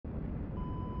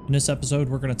In this episode,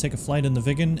 we're going to take a flight in the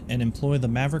Viggen and employ the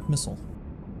Maverick missile.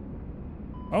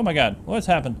 Oh my god, what's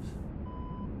happened?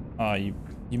 Oh, you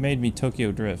made me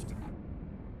Tokyo drift.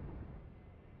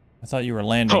 I thought you were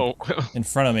landing in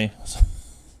front of me.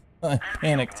 I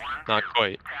panicked. Not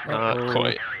quite. Not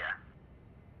quite.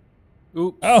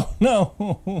 Oops. Oh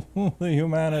no! The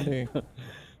humanity.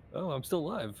 Oh, I'm still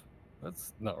alive.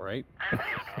 That's not right.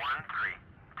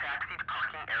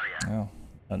 Oh,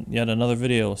 and yet another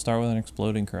video. We'll start with an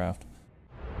exploding craft.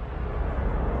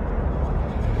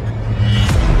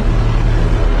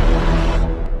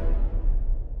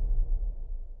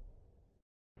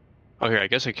 Okay, I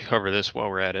guess I could cover this while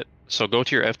we're at it. So go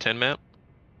to your F10 map.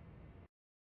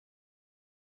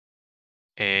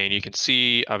 And you can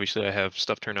see, obviously I have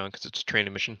stuff turned on because it's a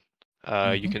training mission.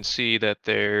 You can see that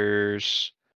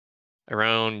there's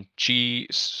around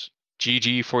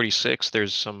GG46,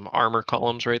 there's some armor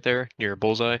columns right there near a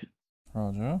bullseye.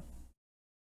 Roger.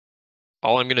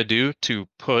 All I'm going to do to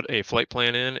put a flight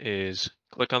plan in is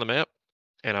click on the map,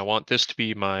 and I want this to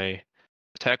be my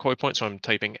attack waypoint, so I'm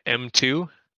typing M2,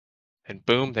 and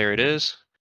boom, there it is.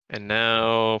 And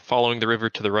now, following the river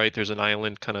to the right, there's an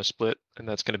island kind of split, and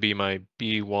that's going to be my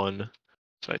B1.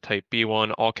 So I type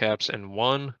B1, all caps, and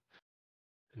 1,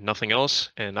 nothing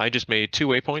else. And I just made 2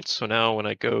 waypoints, so now when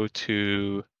I go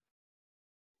to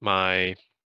my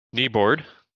kneeboard,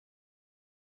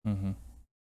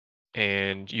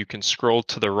 and you can scroll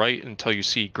to the right until you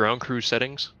see ground crew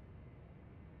settings.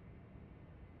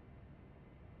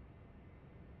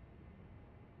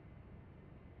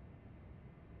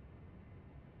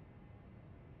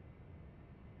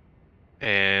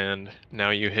 And now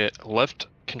you hit left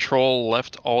control,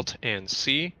 left alt, and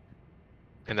C,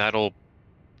 and that'll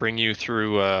bring you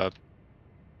through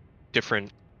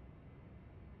different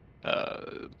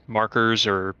markers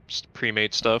or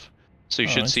pre-made stuff. So you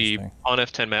should see on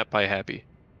F10 map by happy.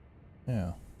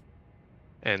 Yeah.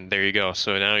 And there you go.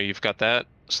 So now you've got that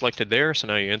selected there. So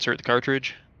now you insert the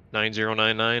cartridge,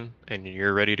 9099, and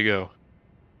you're ready to go.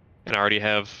 And I already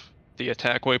have the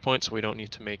attack waypoint, so we don't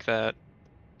need to make that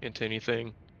into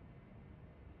anything.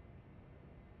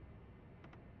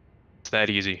 It's that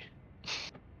easy.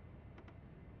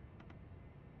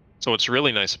 So what's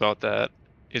really nice about that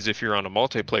is if you're on a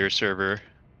multiplayer server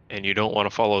and you don't want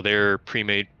to follow their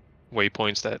pre-made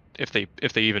waypoints, that if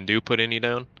they even do put any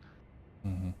down,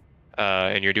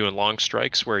 and you're doing long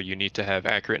strikes where you need to have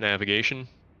accurate navigation,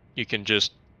 you can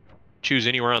just choose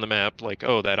anywhere on the map, like,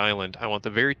 oh, that island, I want the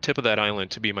very tip of that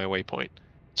island to be my waypoint.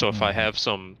 So if I have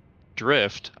some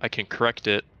drift, I can correct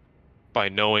it by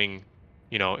knowing,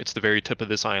 you know, it's the very tip of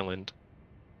this island.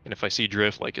 And if I see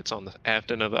drift, like it's on the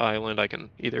aft end of the island, I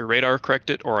can either radar correct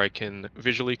it or I can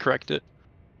visually correct it.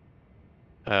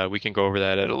 We can go over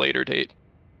that at a later date.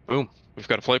 Boom, we've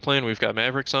got a flight plan, we've got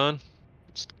Mavericks on.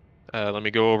 Let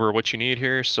me go over what you need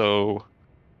here. So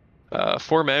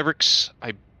for Mavericks,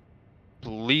 I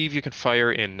believe you can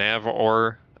fire in nav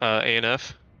or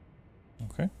ANF.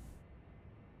 Okay.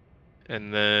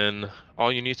 And then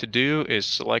all you need to do is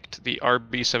select the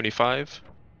RB75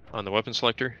 on the weapon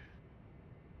selector.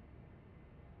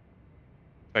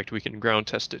 In fact, we can ground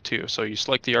test it too. So you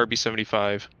select the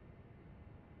RB75.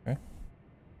 Okay.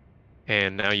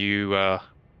 And now you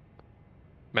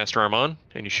master arm on,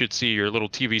 and you should see your little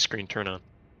TV screen turn on.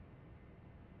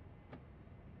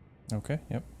 Okay,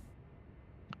 yep.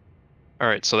 All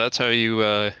right, so that's how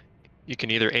you can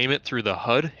either aim it through the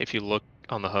HUD. If you look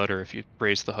on the HUD, or if you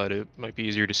raise the HUD, it might be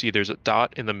easier to see. There's a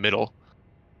dot in the middle.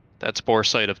 That's bore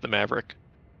sight of the Maverick.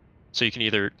 So you can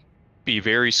either be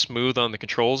very smooth on the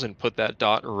controls and put that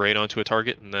dot right onto a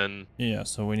target, and then... Yeah,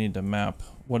 so we need to map.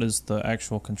 What is the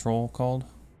actual control called?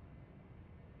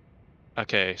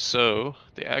 Okay, so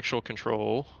the actual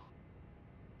control,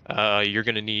 you're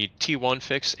going to need T1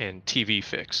 fix and TV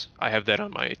fix. I have that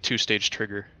on my 2-stage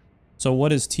trigger. So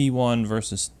what is T1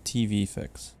 versus TV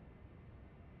fix?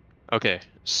 Okay,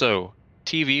 so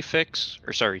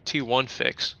T1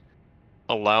 fix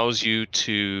allows you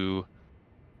to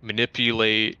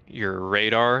manipulate your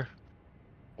radar,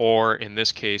 or in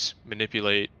this case,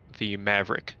 manipulate the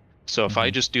Maverick. So if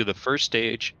I just do the first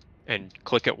stage and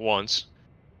click it once,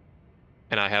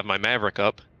 and I have my Maverick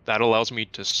up, that allows me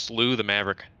to slew the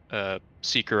Maverick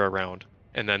seeker around.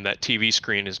 And then that TV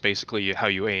screen is basically how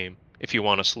you aim if you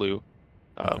want to slew.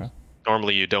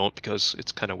 Normally you don't, because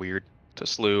it's kind of weird to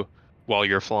slew while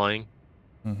you're flying.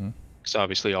 Because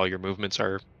obviously all your movements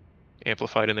are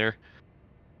amplified in there.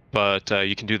 But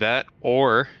you can do that,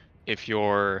 or if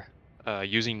you're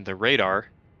using the radar,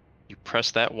 you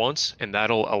press that once, and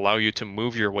that'll allow you to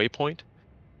move your waypoint.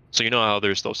 So you know how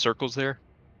there's those circles there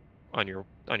on your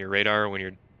radar when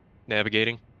you're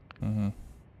navigating?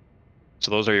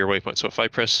 So those are your waypoints. So if I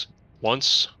press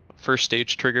once, first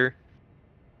stage trigger,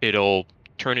 it'll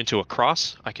turn into a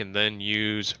cross. I can then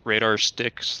use radar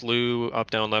stick, slew,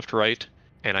 up, down, left, right,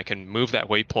 and I can move that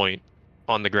waypoint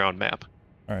on the ground map.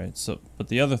 All right, so, but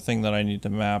the other thing that I need to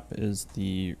map is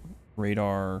the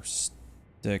radar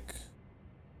stick.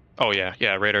 Oh yeah,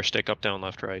 yeah, radar stick, up, down,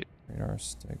 left, right. Radar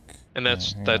stick. And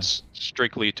that's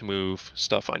strictly to move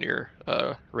stuff on your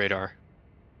radar.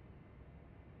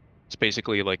 It's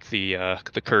basically like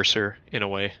the cursor in a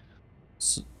way.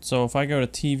 So if I go to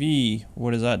TV,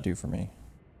 what does that do for me?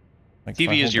 Like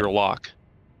TV is your lock.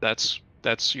 That's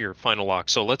your final lock.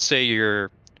 So let's say you're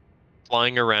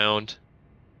flying around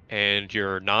and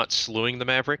you're not slewing the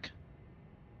Maverick.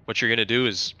 What you're gonna do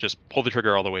is just pull the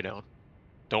trigger all the way down.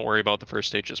 Don't worry about the first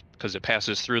stage, just because it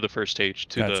passes through the first stage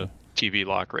to the TV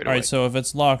lock right away. All right, so if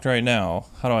it's locked right now,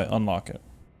 how do I unlock it?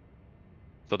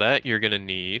 For that, you're gonna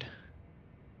need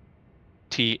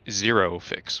T0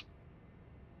 fix.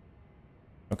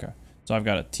 Okay, so I've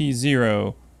got a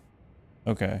T0.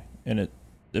 Okay, and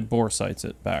it bore sights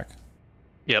it back.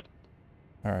 Yep.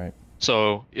 All right.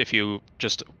 So if you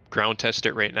just ground test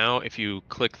it right now, if you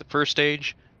click the first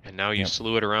stage and now you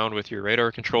slew it around with your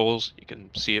radar controls, you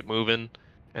can see it moving,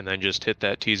 and then just hit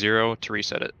that T0 to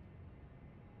reset it.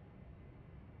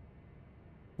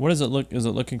 What does it look? Is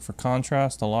it looking for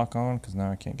contrast to lock on? Because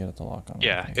now I can't get it to lock on.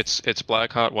 Yeah, it's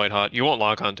black hot, white hot. You won't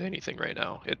lock onto anything right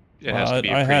now. It has to be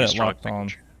a pretty strong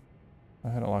package. I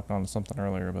had it locked on to something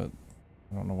earlier, but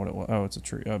I don't know what it was. Oh, it's a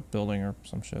tree, a building or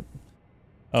some shit.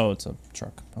 Oh, it's a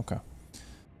truck. Okay.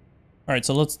 All right,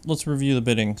 so let's review the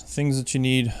bidding. Things that you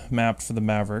need mapped for the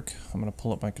Maverick. I'm gonna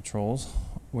pull up my controls.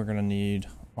 We're gonna need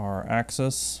our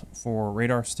axis for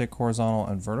radar stick, horizontal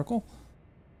and vertical,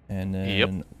 and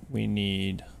then we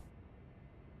need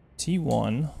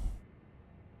T1,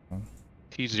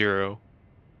 T0,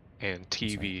 and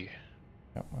TV.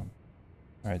 Yep. All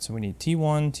right, so we need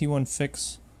T1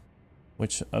 fix,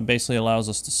 which basically allows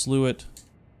us to slew it.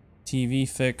 TV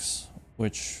fix,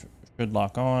 which should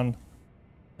lock on,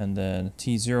 and then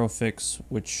T0 fix,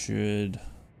 which should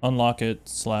unlock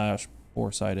it /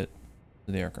 bore sight it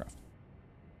to the aircraft.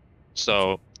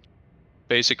 So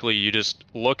basically you just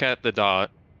look at the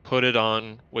dot, put it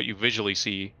on what you visually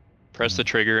see, press the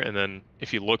trigger, and then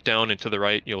if you look down and to the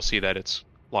right, you'll see that it's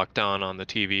locked down on the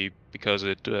TV because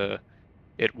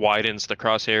it widens the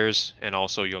crosshairs, and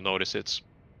also you'll notice it's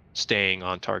staying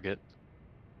on target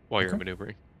while you're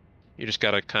maneuvering. You just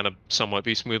gotta kind of somewhat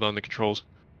be smooth on the controls.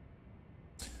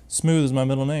 Smooth is my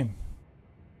middle name.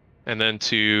 And then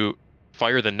to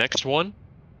fire the next one,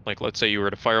 like let's say you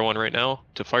were to fire one right now,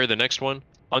 to fire the next one,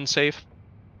 unsafe,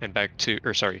 and back to,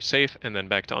 or sorry, safe, and then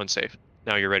back to unsafe.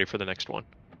 Now you're ready for the next one.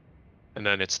 And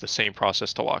then it's the same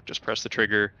process to lock. Just press the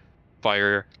trigger,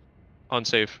 fire,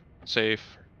 unsafe, safe,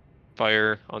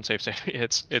 fire, unsafe, safe.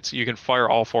 It's you can fire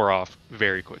all four off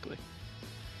very quickly.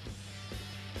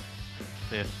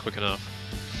 Yeah, quick enough.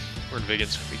 We're in Viggen,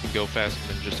 so we can go fast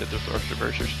and then just hit the thrust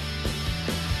reversers.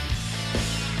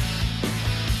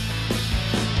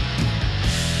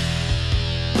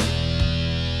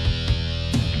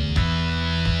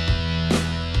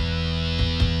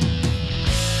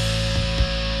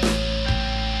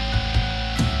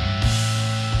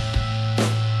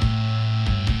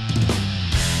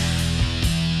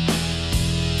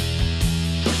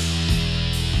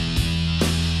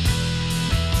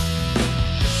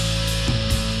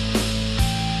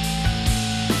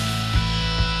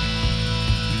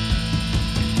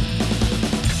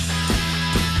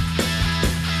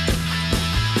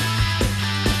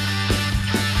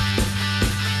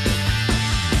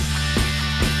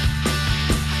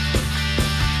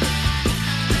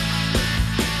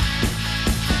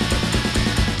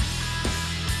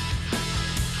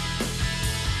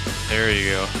 There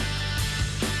you go.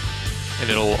 And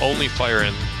it'll only fire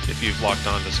in if you've locked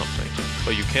onto something.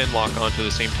 But you can lock onto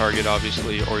the same target,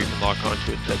 obviously, or you can lock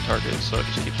onto a dead target, so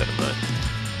just keep that in mind.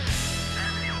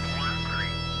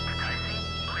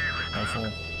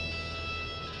 Rifle.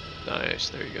 Nice,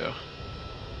 there you go.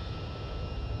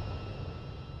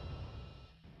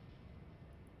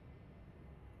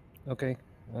 Okay,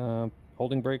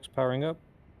 holding brakes powering up.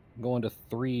 Going to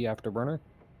 3 afterburner.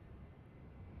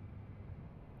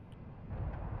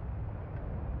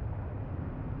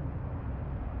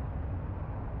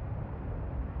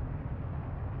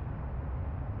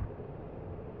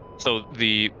 So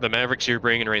the Mavericks you're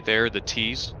bringing right there, the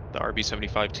Ts, the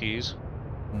RB75 Ts,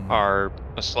 are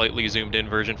a slightly zoomed in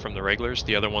version from the regulars.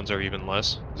 The other ones are even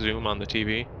less zoom on the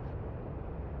TV.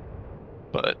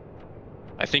 But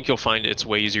I think you'll find it's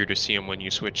way easier to see them when you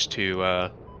switch to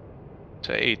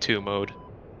A2 mode.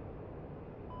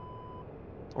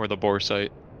 or the bore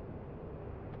sight.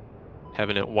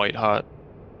 Having it white hot.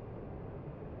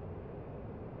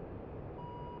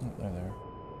 Oh, they're there.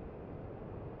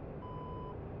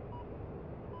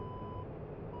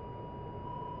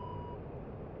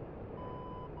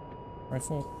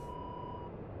 Rifle.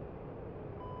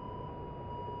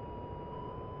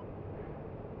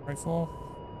 Rifle.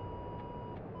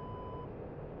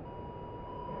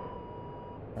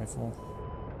 Rifle.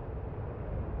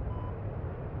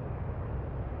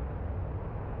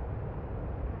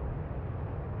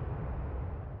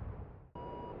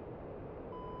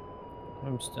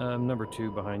 I'm number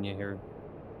 2 behind you here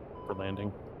for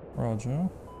landing. Roger.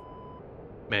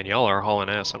 Man, y'all are hauling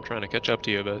ass. I'm trying to catch up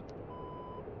to you, but...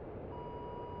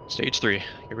 Stage 3.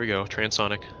 Here we go.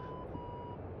 Transonic.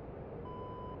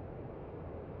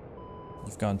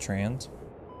 You've gone trans?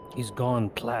 He's gone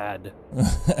plaid.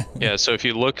 Yeah, so if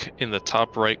you look in the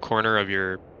top right corner of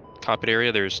your cockpit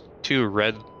area, there's 2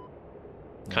 red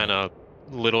kind of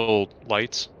little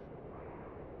lights.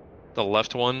 The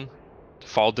left one,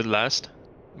 fall to last,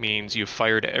 means you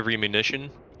fired every munition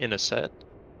in a set.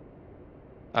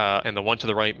 And the one to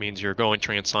the right means you're going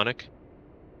transonic.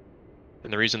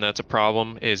 And the reason that's a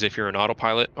problem is if you're an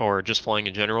autopilot or just flying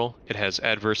in general, it has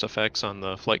adverse effects on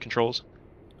the flight controls.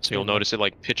 So you'll notice it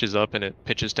like pitches up and it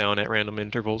pitches down at random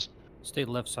intervals. Stay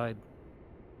left side.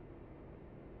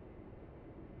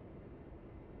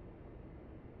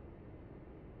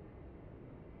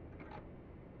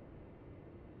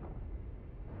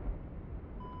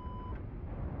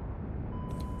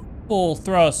 Full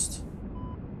thrust.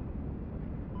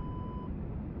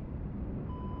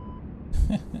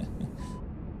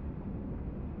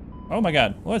 Oh my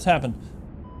god, what's happened?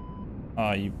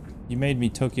 Oh, you made me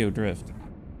Tokyo drift.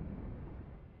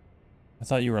 I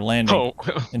thought you were landing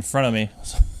in front of me.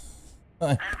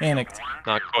 I panicked.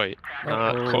 Not quite.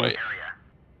 Not quite.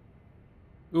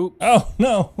 Oops. Oh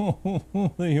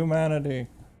no! The humanity.